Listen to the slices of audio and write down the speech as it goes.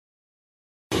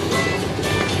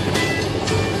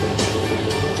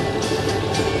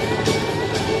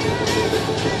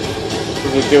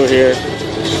that do here.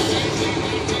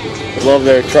 They love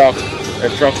their truck.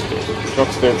 Their truck's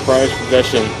their prized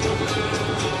possession.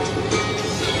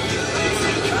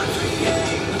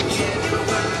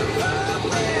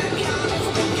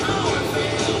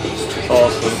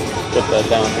 Awesome. Put that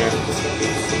down here.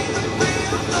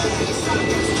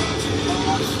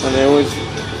 And they always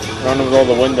run with all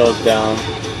the windows down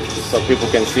so people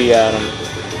can see at them.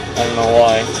 I don't know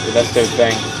why, but that's their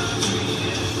thing.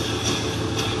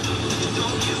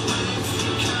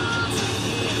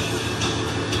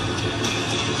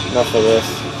 Enough of this.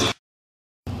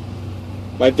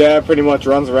 My dad pretty much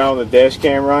runs around with a dash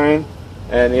cam, Ryan,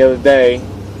 and the other day, I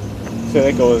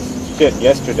think it was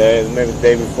yesterday, maybe the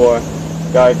day before,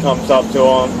 guy comes up to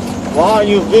him, "Why are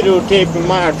you videotaping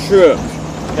my truck?"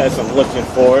 Has him looking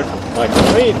forward. Like,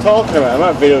 what are you talking about? I'm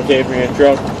not videotaping your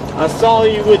truck. I saw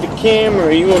you with the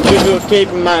camera. You were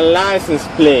videotaping my license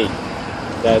plate.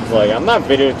 Dad's like, I'm not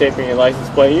videotaping your license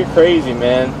plate. You're crazy,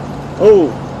 man.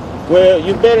 Oh, well,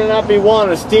 you better not be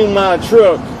wanting to steal my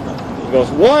truck. He goes,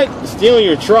 what? Steal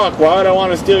your truck? Why would I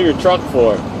want to steal your truck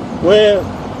for? Well,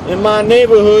 in my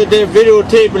neighborhood, they're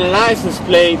videotaping license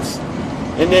plates,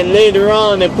 and then later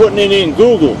on, they're putting it in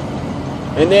Google.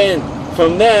 And then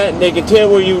from that, they can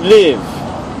tell where you live.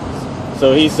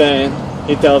 So he's saying,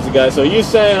 he tells the guy, so you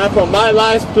saying I put my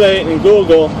license plate in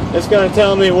Google, it's going to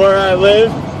tell me where I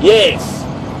live? Yes.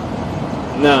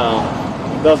 No,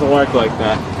 it doesn't work like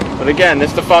that. But again,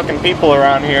 it's the fucking people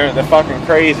around here, they're fucking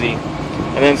crazy.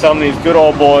 And then some of these good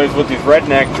old boys with these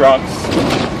redneck trucks,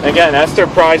 again, that's their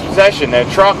prized possession. Their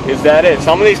truck is that it.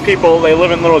 Some of these people, they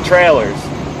live in little trailers.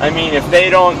 I mean, if they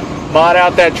don't mod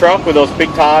out that truck with those big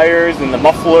tires and the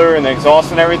muffler and the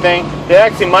exhaust and everything, they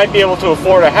actually might be able to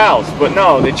afford a house. But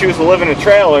no, they choose to live in a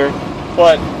trailer,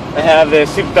 but they have this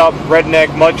souped up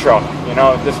redneck mud truck. You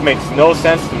know, this makes no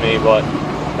sense to me, but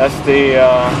that's the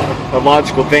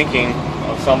logical thinking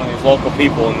of some of these local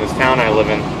people in this town I live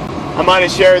in. I might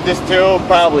have shared this too,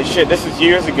 probably shit, this is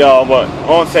years ago, but I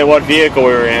won't say what vehicle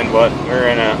we were in, but we were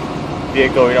in a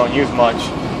vehicle we don't use much.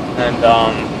 And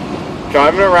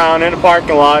driving around in the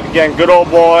parking lot, again, good old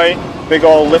boy, big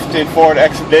old lifted Ford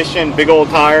Expedition, big old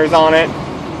tires on it.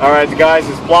 Alright, the guy's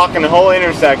just blocking the whole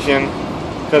intersection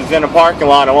because he's in a parking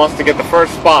lot and wants to get the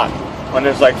first spot when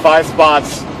there's like 5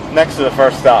 spots next to the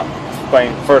first spot.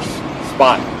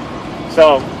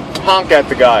 So, honk at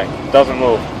the guy, doesn't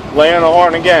move. Lay on the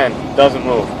horn again, doesn't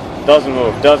move. Doesn't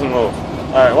move, doesn't move.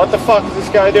 Alright, what the fuck is this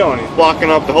guy doing? He's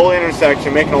blocking up the whole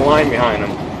intersection, making a line behind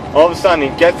him. All of a sudden,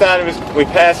 he gets out of his, we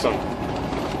pass him.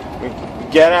 We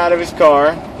get out of his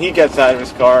car, he gets out of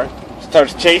his car,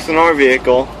 starts chasing our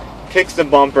vehicle, kicks the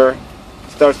bumper,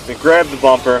 starts to grab the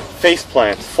bumper, face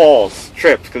plants, falls,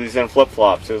 trips because he's in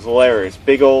flip-flops. It was hilarious.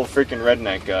 Big old freaking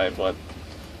redneck guy, but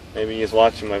maybe he's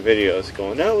watching my videos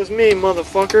going, that was me,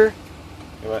 motherfucker.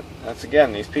 But that's,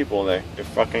 again, these people, they're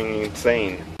fucking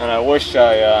insane. And I wish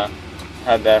I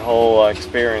had that whole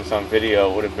experience on video.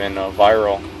 It would have been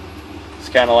viral. It's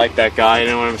kind of like that guy. I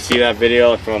didn't want to see that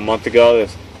video from a month ago.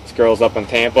 This girl's up in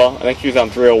Tampa. I think she was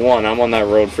on 301. I'm on that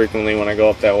road frequently when I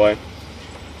go up that way.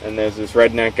 And there's this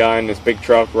redneck guy in this big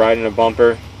truck riding a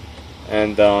bumper.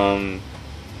 And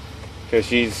because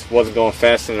she wasn't going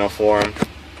fast enough for him.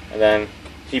 And then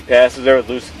he passes her,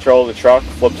 loses control of the truck,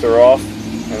 flips her off.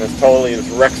 And just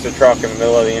wrecks the truck in the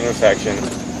middle of the intersection.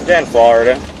 Again,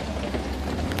 Florida.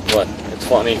 But it's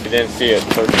funny if you didn't see it,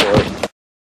 search for it.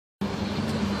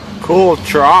 Cool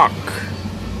truck.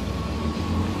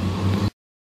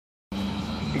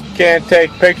 You can't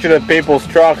take pictures of people's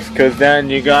trucks because then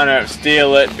you're gonna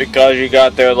steal it because you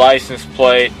got their license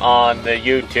plate on the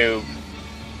YouTube.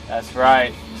 That's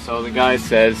right. So the guy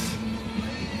says,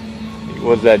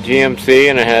 was that GMC,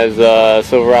 and it has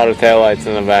Silverado taillights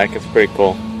in the back. It's pretty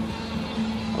cool.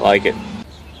 I like it. You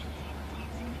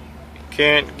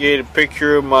can't get a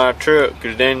picture of my truck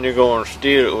because then you're going to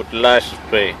steal it with the license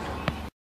plate.